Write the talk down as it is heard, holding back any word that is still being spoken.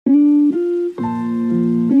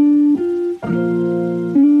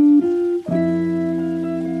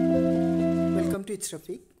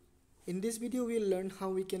ItzRafiq. In this video we will learn how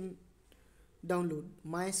we can download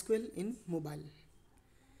MySQL in mobile.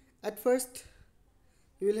 At first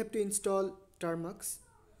you will have to install Termux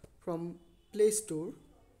from PlayStore,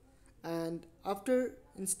 and after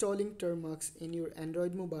installing Termux in your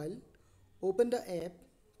Android mobile, open the app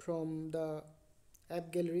from the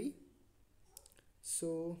app gallery.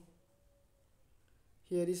 So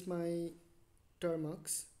here is my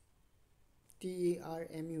Termux,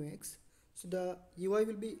 Termux. So the UI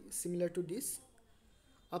will be similar to this.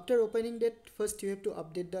 After opening that, first you have to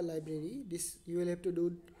update the library. This you will have to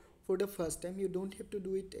do for the first time. You don't have to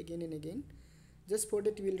do it again and again. Just for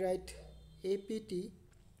that you will write apt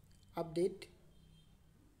update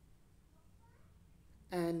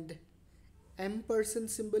and ampersand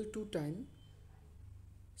symbol 2 times.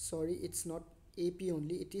 Sorry, it's not ap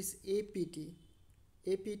only, it is apt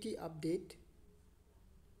update,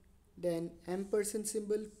 then ampersand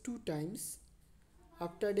symbol 2 times.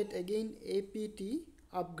 After that again apt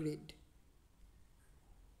upgrade,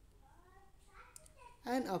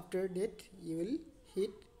 and after that you will hit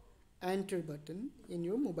enter button in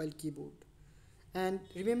your mobile keyboard. And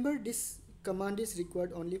remember, this command is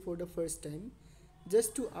required only for the first time,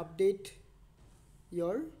 just to update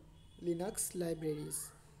your Linux libraries.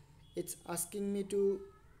 It's asking me to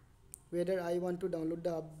whether I want to download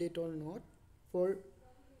the update or not. For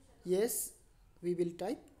yes, we will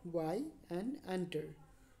type Y and enter.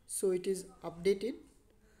 So it is updated.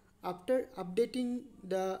 After updating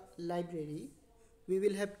the library, we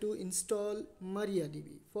will have to install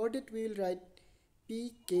MariaDB. For that we will write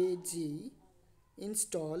pkg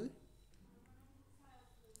install,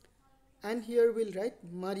 and here we'll write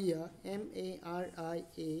Maria,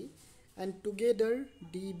 M-A-R-I-A, and together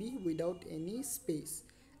DB without any space,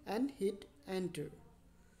 and hit enter.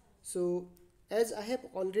 So as I have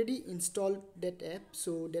already installed that app,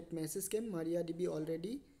 so that message came, MariaDB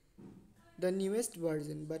already the newest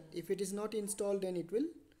version. But if it is not installed, then it will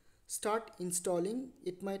start installing.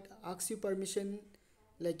 It might ask you permission,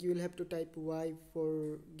 like you will have to type Y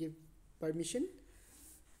for give permission.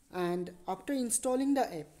 And after installing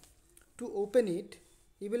the app, to open it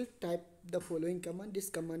you will type the following command. This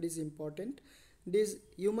command is important. This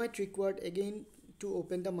you might require again to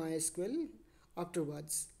open the MySQL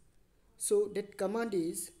afterwards. So that command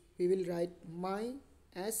is, we will write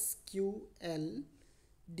MySQL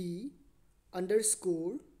d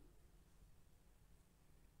underscore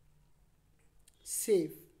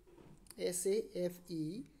save,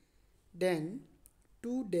 SAFE, then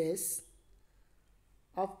 2 dash.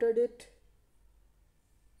 After that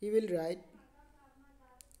you will write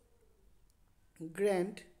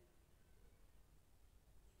grant,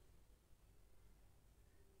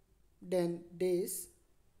 then dash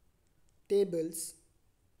tables,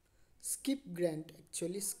 skip grant,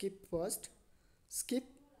 actually skip first, skip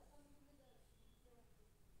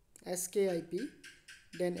skip,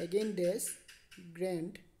 then again dash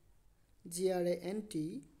grant, grant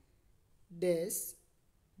dash,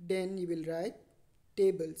 then you will write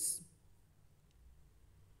tables,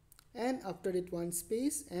 and after it one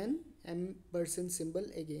space and ampersand symbol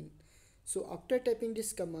again. So after typing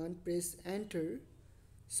this command, press enter.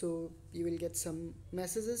 So you will get some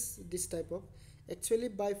messages this type of. Actually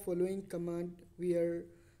by following command we are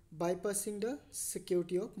bypassing the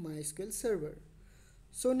security of MySQL server.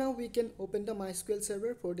 So now we can open the MySQL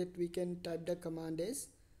server. For that we can type the command as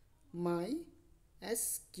MySQL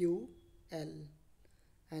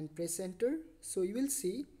and press enter. So you will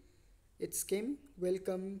see it's came,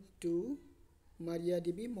 welcome to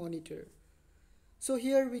MariaDB monitor. So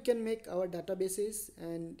here we can make our databases,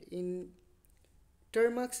 and in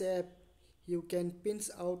Termux app you can pinch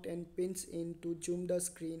out and pinch in to zoom the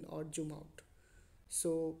screen or zoom out.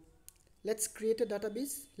 So let's create a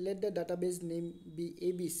database. Let the database name be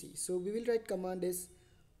ABC. So we will write command as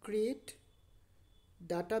create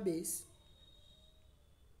database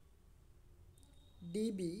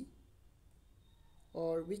db,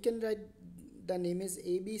 or we can write the name as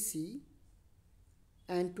ABC,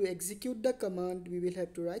 and to execute the command we will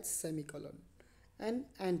have to write semicolon and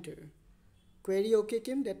enter. Query OK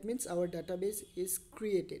came, that means our database is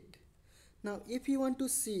created. Now if you want to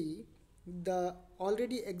see the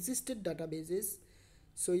already existed databases,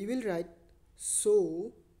 so you will write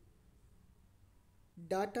show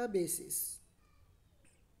databases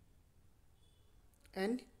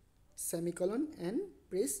and semicolon and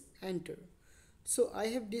press enter. So I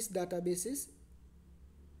have these databases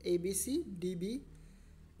ABC, DB,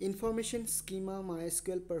 information schema,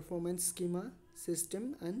 MySQL performance schema,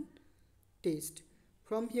 system, and test.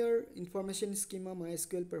 From here information schema,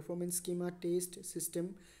 MySQL performance schema, test,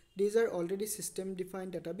 system, These are already system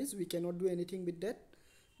defined database, we cannot do anything with that,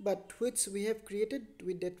 but which we have created,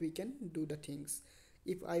 with that we can do the things.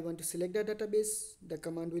 If I want to select the database, the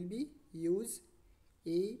command will be use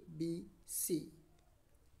ABC.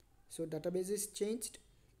 So database is changed.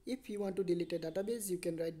 If you want to delete a database, you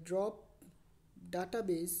can write drop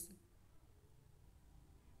database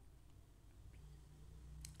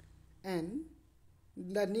and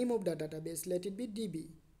the name of the database, let it be DB,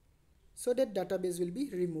 so that database will be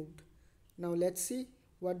removed. Now let's see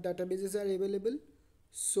what databases are available.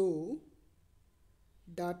 So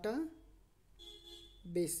databases,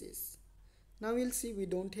 now we'll see we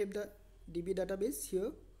don't have the DB database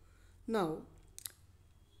here. Now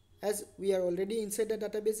as we are already inside the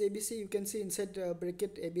database ABC, you can see inside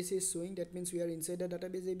bracket ABC is showing, that means we are inside the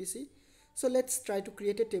database ABC. So let's try to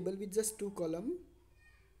create a table with just two columns,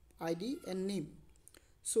 ID and name.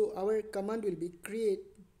 So our command will be create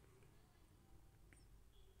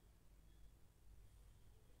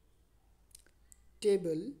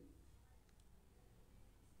table,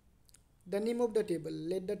 the name of the table,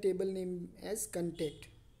 let the table name as contact,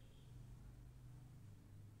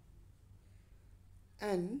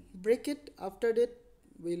 and bracket after that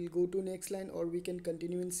we'll go to next line, or we can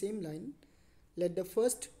continue in same line. Let the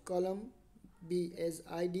first column be as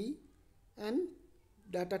ID and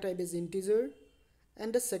data type is integer,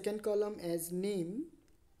 and the second column as name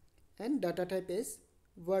and data type is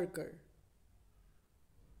worker,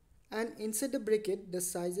 and inside the bracket the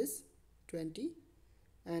size is 20.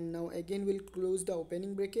 And now again we'll close the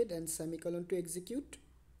opening bracket and semicolon to execute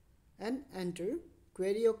and enter.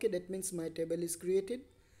 Query OK, that means my table is created.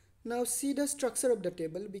 Now see the structure of the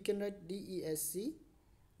table, we can write DESC,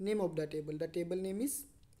 name of the table name is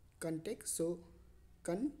contact, so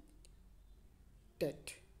contact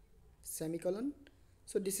semicolon.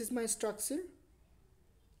 So this is my structure.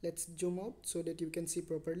 Let's zoom out so that you can see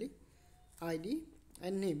properly. ID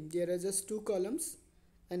and name, there are just two columns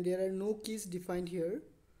and there are no keys defined here.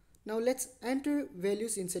 Now let's enter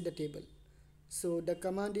values inside the table. So the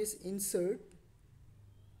command is insert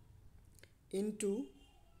into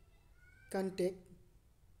contact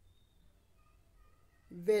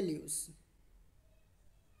values,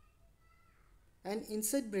 and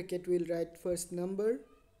inside bracket we'll write first number,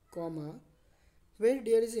 comma. Where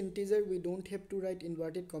there is integer we don't have to write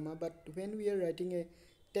inverted comma, but when we are writing a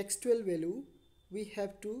textual value we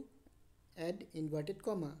have to add inverted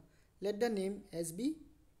comma. Let the name as be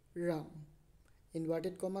Ram,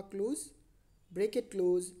 inverted comma close, bracket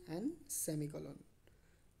close and semicolon.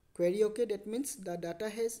 Query OK, that means the data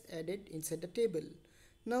has added inside the table.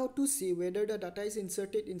 Now to see whether the data is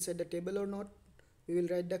inserted inside the table or not, we will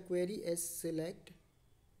write the query as select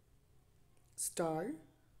star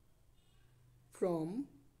from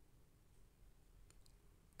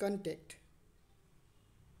contact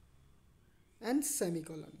and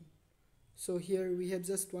semicolon. So here we have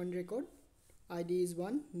just one record, ID is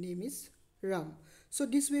 1, name is Ram. So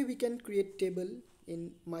this way we can create table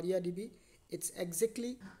in MariaDB. It's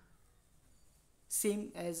exactly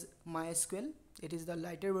same as MySQL. It is the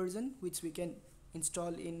lighter version which we can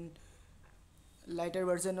install in lighter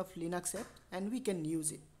version of Linux app and we can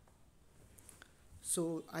use it.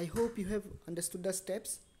 So I hope you have understood the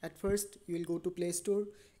steps. At first you will go to PlayStore,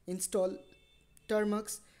 install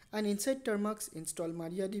Termux, and inside Termux install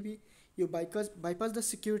MariaDB. You bypass the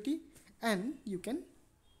security and you can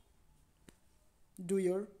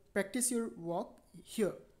practice your work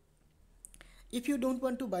here. If you don't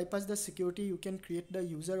want to bypass the security, you can create the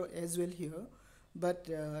user as well here, but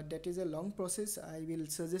that is a long process. I will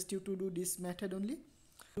suggest you to do this method only.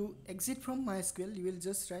 To exit from MySQL, you will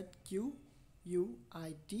just write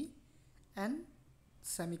QUIT and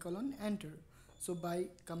semicolon enter. So by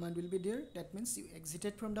command will be there, that means you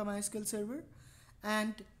exited from the MySQL server.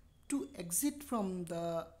 And to exit from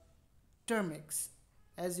the Termux,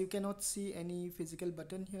 as you cannot see any physical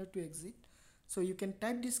button here to exit, so you can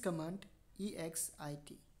type this command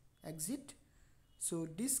EXIT, exit. So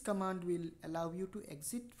this command will allow you to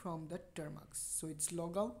exit from the Termux. So it's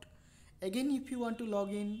log out. Again, if you want to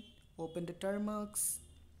log in, open the Termux.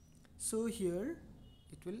 So here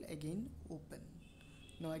it will again open.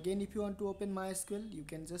 Now again, if you want to open MySQL, you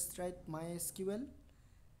can just write MySQL,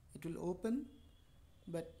 it will open.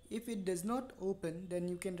 But if it does not open, then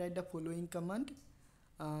you can write the following command,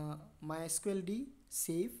 MySQLd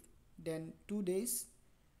save, then 2 days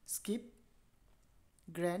skip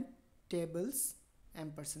grant tables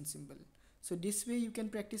ampersand symbol. So this way you can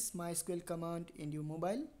practice MySQL command in your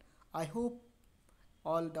mobile. I hope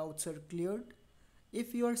all doubts are cleared.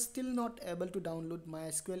 If you are still not able to download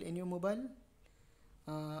MySQL in your mobile,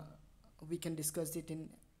 we can discuss it in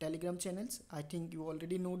Telegram channels. I think you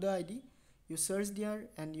already know the ID. You search there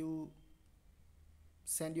and you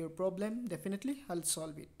send your problem. Definitely I'll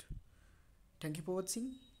solve it. Thank you for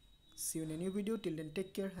watching. See you in a new video. Till then,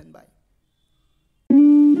 take care and bye.